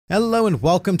Hello and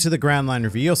welcome to the Grand Line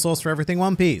Review, your source for everything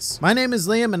One Piece. My name is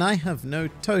Liam and I have no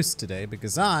toast today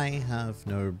because I have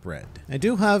no bread. I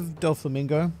do have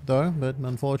Doflamingo though, but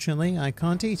unfortunately I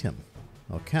can't eat him.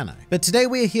 Or can I? But today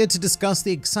we are here to discuss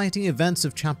the exciting events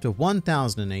of chapter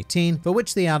 1018, for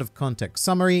which the out-of-context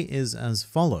summary is as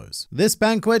follows. This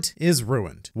banquet is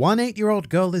ruined. One 8-year-old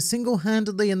girl is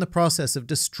single-handedly in the process of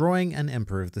destroying an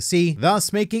emperor of the sea,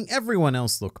 thus making everyone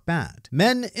else look bad.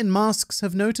 Men in masks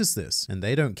have noticed this, and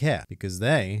they don't care, because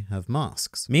they have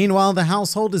masks. Meanwhile, the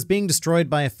household is being destroyed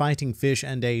by a fighting fish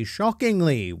and a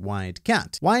shockingly wide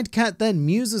cat. Wide Cat then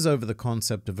muses over the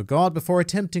concept of a god before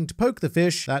attempting to poke the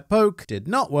fish. That poke did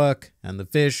not work, and the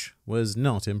fish was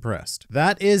not impressed.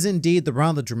 That is indeed the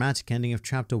rather dramatic ending of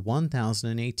chapter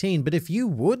 1018, but if you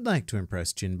would like to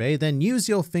impress Jinbei, then use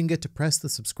your finger to press the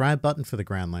subscribe button for the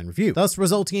Grand Line Review, thus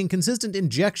resulting in consistent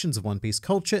injections of One Piece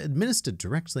culture administered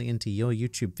directly into your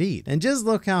YouTube feed. And just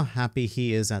look how happy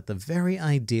he is at the very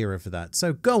idea of that.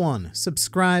 So go on,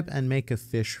 subscribe and make a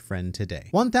fish friend today.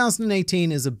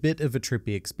 1018 is a bit of a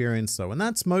trippy experience though, and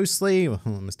that's mostly, well,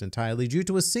 almost entirely due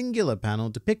to a singular panel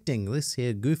depicting this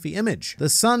here goofy image. The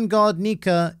sun god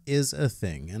Nika is a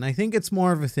thing, and I think it's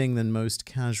more of a thing than most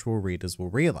casual readers will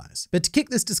realize. But to kick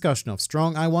this discussion off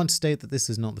strong, I want to state that this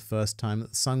is not the first time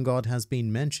that the sun god has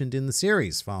been mentioned in the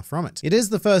series, far from it. It is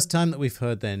the first time that we've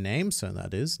heard their name, so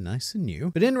that is nice and new.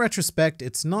 But in retrospect,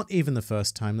 it's not even the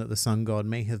first time that the sun god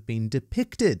may have been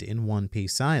depicted in One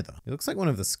Piece either. It looks like one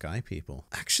of the Sky People.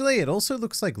 Actually, it also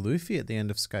looks like Luffy at the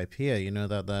end of Skypiea, you know,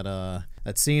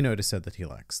 that scene Oda said that he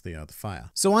likes, the fire.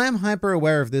 So I am hyper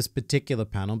aware of this particular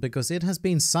panel because it has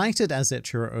been cited as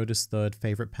Eiichiro Oda's third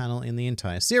favorite panel in the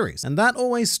entire series. And that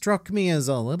always struck me as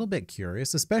a little bit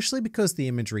curious, especially because the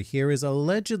imagery here is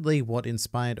allegedly what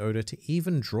inspired Oda to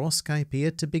even draw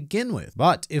Skypiea to begin with.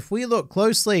 But if we look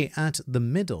closely at the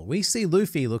middle, we see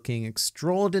Luffy looking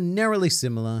extraordinarily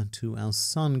similar to our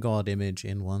sun god image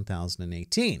in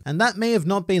 1018. And that may have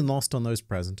not been lost on those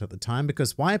present at the time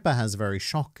because Wiper has a very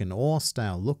shock and awe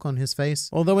style look on his face,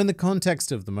 although in the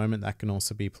context of the moment that can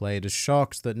also be played as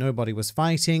shocked that nobody was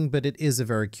fighting, but it is a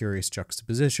very curious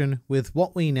juxtaposition with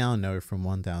what we now know from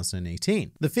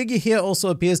 1018. The figure here also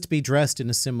appears to be dressed in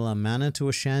a similar manner to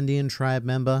a Shandian tribe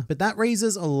member, but that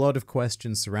raises a lot of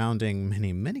questions surrounding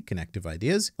many connective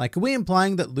ideas. Like, are we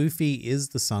implying that Luffy is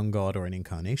the sun god or an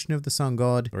incarnation of the sun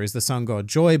god, or is the sun god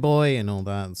Joy Boy, and all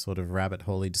that sort of rabbit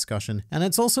hole-y discussion? And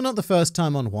it's also not the first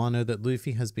time on Wano that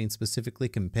Luffy has been specifically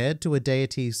compared to a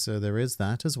deity, so there is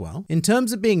that as well. In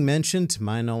terms of being mentioned, to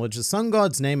my knowledge, the sun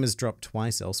god's name is dropped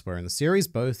twice elsewhere in the series,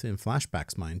 both in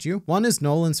flashbacks, mind you. One is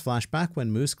Nolan's flashback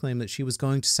when Moose claimed that she was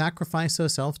going to sacrifice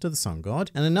herself to the sun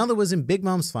god, and another was in Big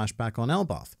Mom's flashback on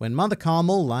Elbaf, when Mother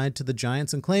Carmel lied to the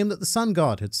giants and claimed that the sun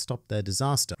god had stopped their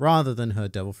disaster, rather than her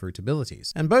devil fruit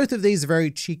abilities. And both of these are very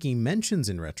cheeky mentions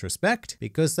in retrospect,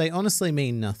 because they honestly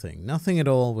mean nothing at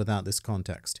all without this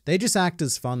context. They just act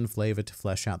as fun flavor to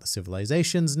flesh out the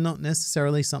civilizations, not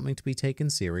necessarily something to be taken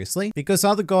seriously, because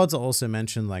other gods are also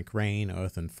mentioned like rain,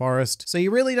 earth, and forest, so you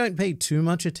really don't pay too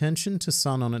much attention to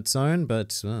sun on its own,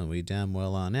 but well, we damn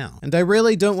well are now. And I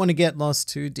really don't want to get lost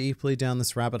too deeply down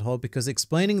this rabbit hole because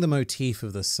explaining the motif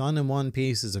of the sun in One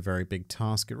Piece is a very big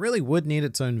task. It really would need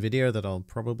its own video that I'll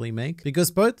probably make, because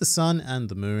both the sun and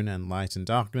the moon and light and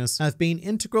darkness have been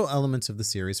integral elements of the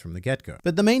series from the get-go.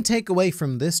 But the main takeaway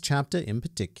from this chapter in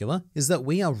particular is that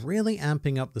we are really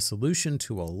amping up the solution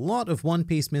to a lot of One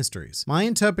Piece mysteries. My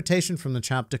interpretation from the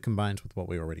chapter, combined with what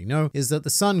we already know, is that the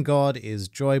sun god is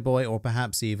Joy Boy, or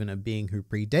perhaps even a being who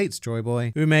predates Joy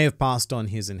Boy, who may have passed on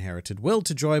his inherited will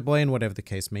to Joy Boy, and whatever the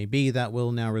case may be, that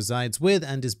will now resides with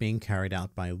and is being carried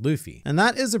out by Luffy. And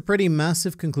that is a pretty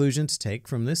massive conclusion to take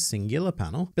from this singular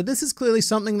panel, but this is clearly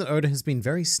something that Oda has been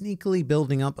very sneakily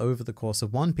building up over the course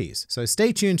of One Piece. So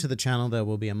stay tuned to the channel, there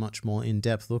will be a much more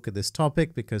in-depth look at this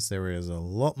topic because there is a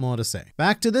lot more to say.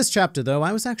 Back to this chapter though,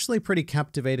 I was actually pretty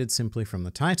captivated simply from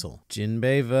the title.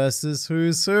 Jinbei versus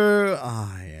who's who?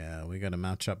 Yeah, we got a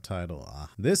matchup title.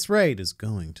 This raid is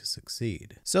going to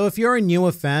succeed. So if you're a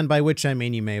newer fan, by which I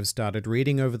mean you may have started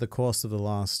reading over the course of the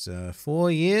last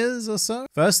 4 years or so,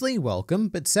 firstly, welcome,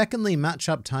 but secondly,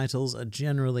 matchup titles are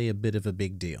generally a bit of a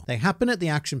big deal. They happen at the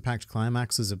action-packed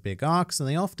climaxes of big arcs, and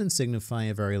they often signify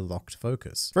a very locked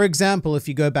focus. For example, if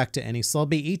you go back to any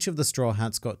Slobby, each of the Straw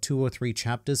Hats got 2 or 3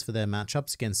 chapters for their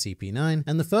matchups against CP9,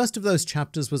 and the first of those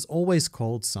chapters was always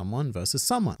called someone versus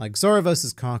someone, like Zoro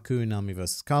versus Kaku, Nami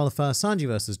versus Kalifa, Alpha, Sanji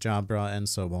versus Jabra, and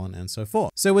so on and so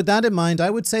forth. So with that in mind, I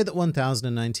would say that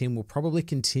 1019 will probably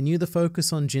continue the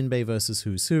focus on Jinbei versus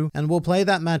Who's Who, and we'll play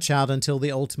that match out until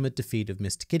the ultimate defeat of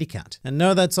Mr. Kitty Cat. And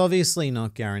no, that's obviously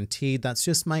not guaranteed, that's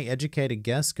just my educated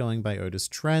guess going by Oda's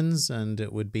trends, and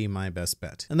it would be my best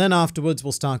bet. And then afterwards,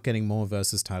 we'll start getting more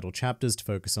versus title chapters to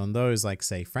focus on those, like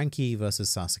say Frankie versus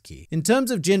Sasaki. In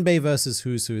terms of Jinbei versus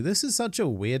Who's Who, this is such a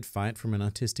weird fight from an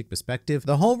artistic perspective.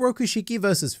 The whole Rokushiki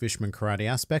versus Fishman Karate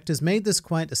aspect has made this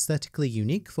quite aesthetically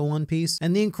unique for One Piece,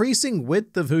 and the increasing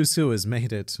width of Who's Who has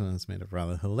made it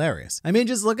rather hilarious. I mean,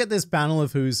 just look at this panel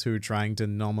of Who's Who trying to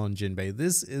nom on Jinbei.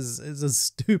 This is a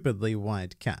stupidly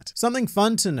wide cat. Something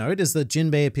fun to note is that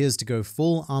Jinbei appears to go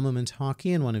full armament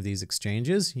haki in one of these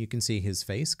exchanges. You can see his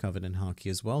face covered in haki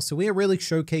as well, so we are really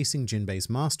showcasing Jinbei's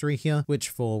mastery here, which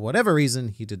for whatever reason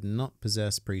he did not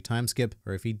possess pre-time skip,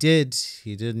 or if he did,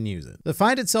 he didn't use it. The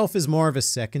fight itself is more of a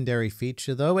secondary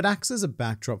feature though. It acts as a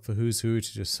backdrop for Who's Who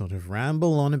to just sort of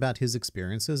ramble on about his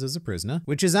experiences as a prisoner,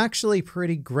 which is actually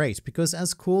pretty great because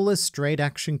as cool as straight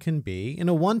action can be, in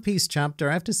a One Piece chapter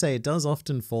I have to say it does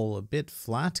often fall a bit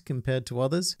flat compared to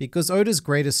others because Oda's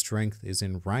greatest strength is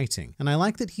in writing, and I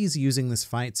like that he's using this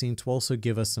fight scene to also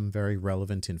give us some very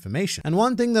relevant information. And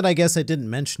one thing that I guess I didn't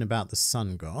mention about the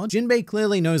Sun God, Jinbei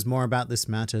clearly knows more about this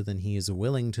matter than he is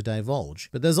willing to divulge,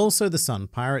 but there's also the Sun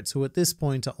Pirates who at this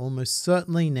point are almost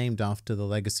certainly named after the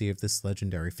legacy of this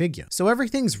legendary figure. So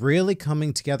everything's really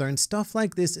coming together, and stuff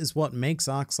like this is what makes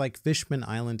arcs like Fishman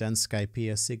Island and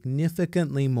Skypiea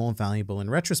significantly more valuable in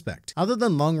retrospect. Other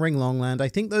than Long Ring Longland, I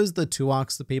think those are the two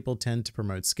arcs that people tend to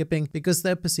promote skipping because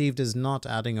they're perceived as not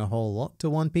adding a whole lot to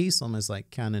One Piece, almost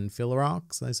like canon filler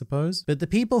arcs, I suppose. But the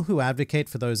people who advocate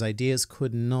for those ideas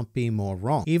could not be more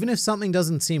wrong. Even if something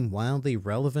doesn't seem wildly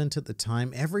relevant at the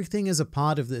time, everything is a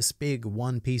part of this big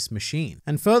One Piece machine.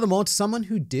 And furthermore, to someone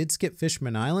who did skip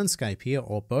Fishman Island, Skypiea,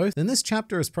 or both, then this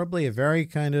chapter is probably a very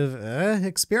kind of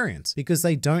experience because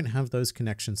they don't have those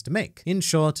connections to make. In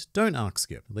short, don't arc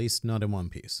skip, at least not in One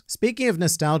Piece. Speaking of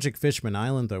nostalgic Fishman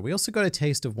Island though, we also got a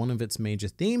taste of one of its major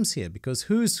themes here because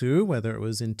Who's Who, whether it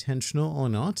was intentional or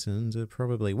not, and it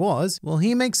probably was, well,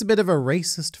 he makes a bit of a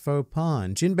racist faux pas,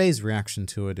 and Jinbei's reaction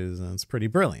to it is it's pretty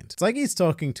brilliant. It's like he's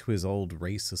talking to his old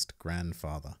racist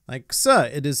grandfather. Like, sir,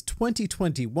 it is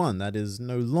 2021, that is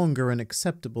no longer an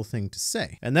acceptable thing to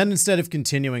say. And then instead of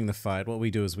continuing the fight, what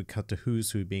we do is we cut to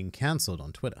Who's Who being cancelled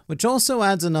on Twitter, which also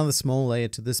adds another small layer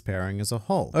to this pairing as a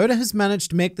whole. Oda has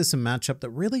managed to make this a matchup that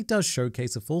really does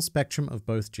showcase a full spectrum of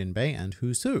both Jinbei and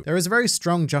Who's Who. There is a very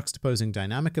strong juxtaposing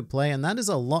dynamic at play, and that is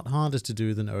a lot harder to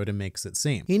do than Oda makes it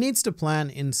seem. He needs to plan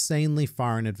insanely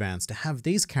far in advance to have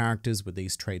these characters with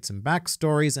these traits and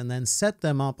backstories and then set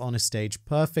them up on a stage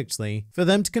perfectly for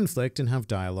them to conflict and have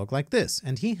dialogue like this.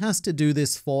 And he has to do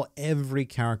this for every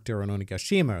character on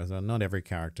Onigashima. So not every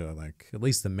character, like at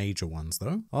least the major ones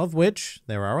though, of which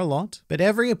there are a lot. But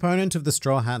every opponent of the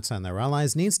Straw Hats and their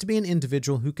allies needs to be an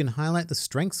individual who can highlight the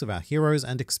strengths of our heroes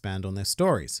and expand on their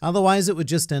stories. Otherwise it would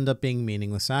just end up being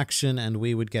meaningless action and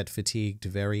we would get fatigued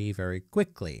very, very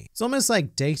quickly. It's almost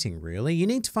like dating really. You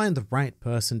need to find the right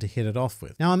person to hit it off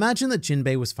with. Now imagine that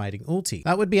Jinbei was fighting Ulti.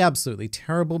 That would be absolutely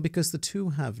terrible because the two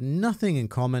have nothing in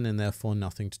common and therefore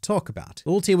nothing to talk about.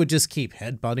 Ulti would just keep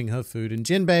headbutting her food in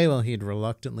Jinbei while he'd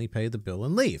reluctantly pay the bill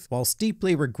and leave, whilst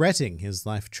deeply regretting his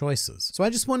life choices. So I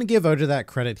just want to give Oda that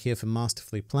credit here for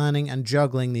masterfully planning and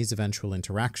juggling these eventual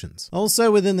interactions.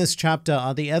 Also within this chapter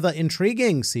are the ever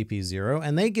intriguing CP0,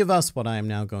 and they give us what I am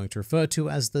now going to refer to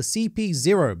as the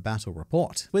CP0 battle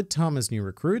report. With Tama's new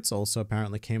recruits also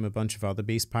apparently came a bunch of other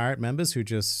Beast Pirate members who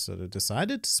just sort of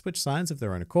decided to switch sides of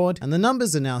their own accord, and the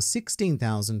numbers are now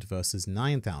 16,000 versus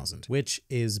 9,000, which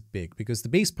is big because the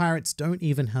Beast Pirates don't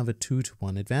even have a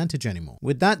 2-to-1 advantage anymore.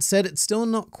 With that said, it's still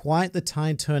not quite the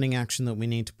tide-turning action that we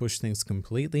need to push things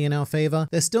completely in our favor.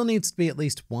 There still needs to be at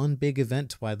least one big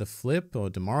event to either flip or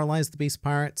demoralize the Beast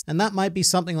Pirates, and that might be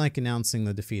something like announcing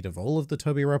the defeat of all of the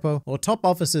Tobiroppo, or top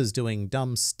officers doing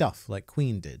dumb stuff like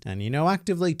Queen did, and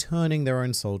actively turning their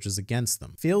own soldiers against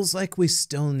them. Feels like we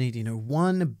still need,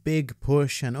 one big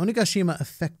push, and Onigashima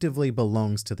effectively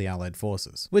belongs to the Allied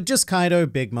forces, with just Kaido,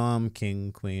 Big Mom,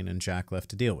 King, Queen, and Jack left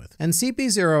to deal with. And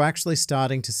CP0 actually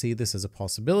starting to see this as a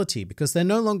possibility because they're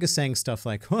no longer saying stuff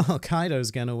like, well,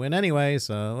 Kaido's gonna win anyway,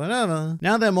 so whatever.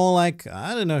 Now they're more like,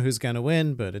 I don't know who's gonna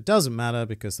win, but it doesn't matter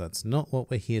because that's not what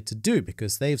we're here to do,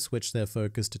 because they've switched their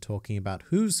focus to talking about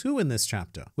Who's Who in this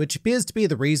chapter, which appears to be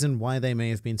the reason why they may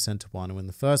have been sent to Wano in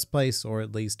the first place, or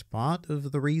at least part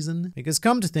of the reason. Because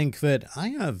come to think of it, I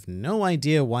have no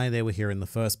idea why they were here in the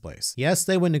first place. Yes,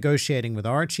 they were negotiating with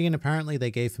Orochi and apparently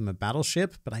they gave him a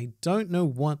battleship, but I don't know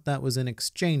what that was in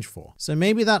exchange for. So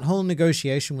maybe that whole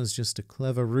negotiation was was just a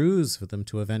clever ruse for them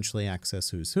to eventually access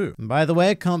Who's Who. And by the way,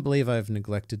 I can't believe I've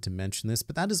neglected to mention this,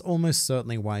 but that is almost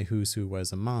certainly why Who's Who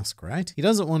wears a mask, right? He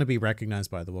doesn't want to be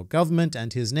recognized by the world government,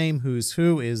 and his name Who's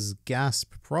Who is,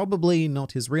 gasp, probably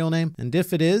not his real name, and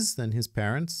if it is, then his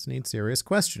parents need serious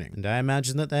questioning. And I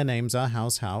imagine that their names are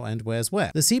How's How and Where's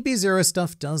Where. The CP0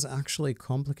 stuff does actually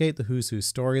complicate the Who's Who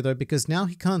story though, because now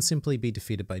he can't simply be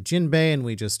defeated by Jinbei and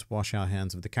we just wash our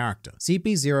hands of the character.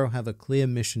 CP0 have a clear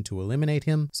mission to eliminate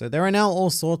him, so there are now all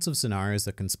sorts of scenarios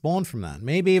that can spawn from that.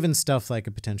 Maybe even stuff like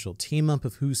a potential team up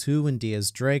of Who's Who and Diaz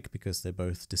Drake because they're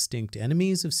both distinct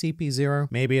enemies of CP0.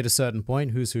 Maybe at a certain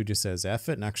point Who's Who just says F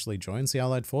it and actually joins the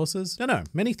Allied forces. Don't know,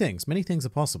 many things are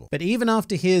possible. But even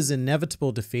after his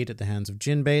inevitable defeat at the hands of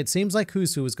Jinbei, it seems like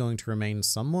Who's Who is going to remain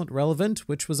somewhat relevant,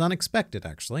 which was unexpected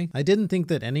actually. I didn't think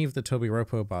that any of the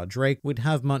Tobiroppo bar Drake would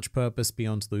have much purpose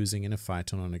beyond losing in a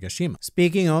fight on Onigashima.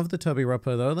 Speaking of the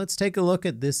Tobiroppo though, let's take a look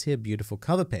at this here beautiful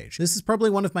cover page. This is probably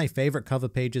one of my favorite cover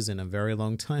pages in a very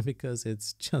long time because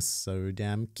it's just so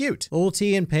damn cute.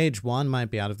 Ulti and page 1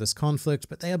 might be out of this conflict,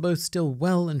 but they are both still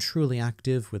well and truly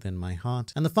active within my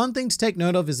heart. And the fun thing to take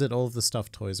note of is that all of the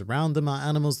stuffed toys around them are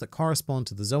animals that correspond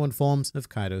to the Zoan forms of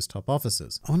Kaido's top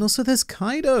officers. Oh, and also there's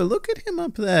Kaido. Look at him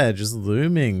up there, just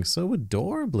looming so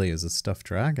adorably as a stuffed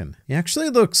dragon. He actually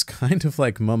looks kind of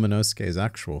like Momonosuke's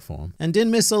actual form. And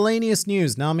in miscellaneous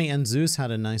news, Nami and Zeus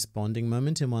had a nice bonding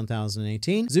moment in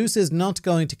 1018. Zeus is not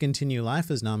going to continue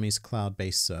life as Nami's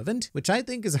cloud-based servant, which I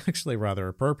think is actually rather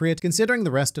appropriate considering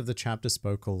the rest of the chapter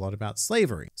spoke a lot about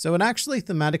slavery. So it actually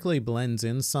thematically blends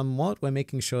in somewhat. We're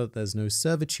making sure that there's no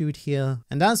servitude here.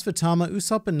 And as for Tama,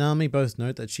 Usopp and Nami both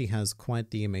note that she has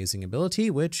quite the amazing ability,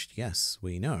 which, yes,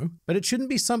 we know, but it shouldn't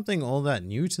be something all that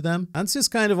new to them. That's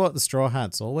just kind of what the Straw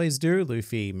Hats always do.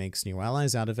 Luffy makes new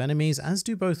allies out of enemies, as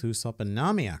do both Usopp and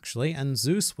Nami actually, and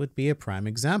Zeus would be a prime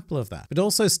example of that. But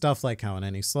also stuff like how in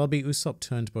any Slobby, Usopp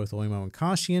turned both Oimo and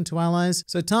Kashi into allies,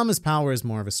 so Tama's power is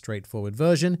more of a straightforward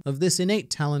version of this innate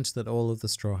talent that all of the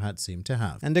Straw Hats seem to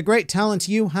have. And a great talent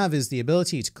you have is the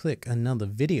ability to click another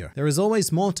video. There is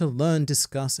always more to learn,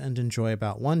 discuss, and enjoy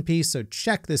about One Piece, so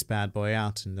check this bad boy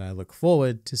out, and I look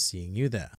forward to seeing you there.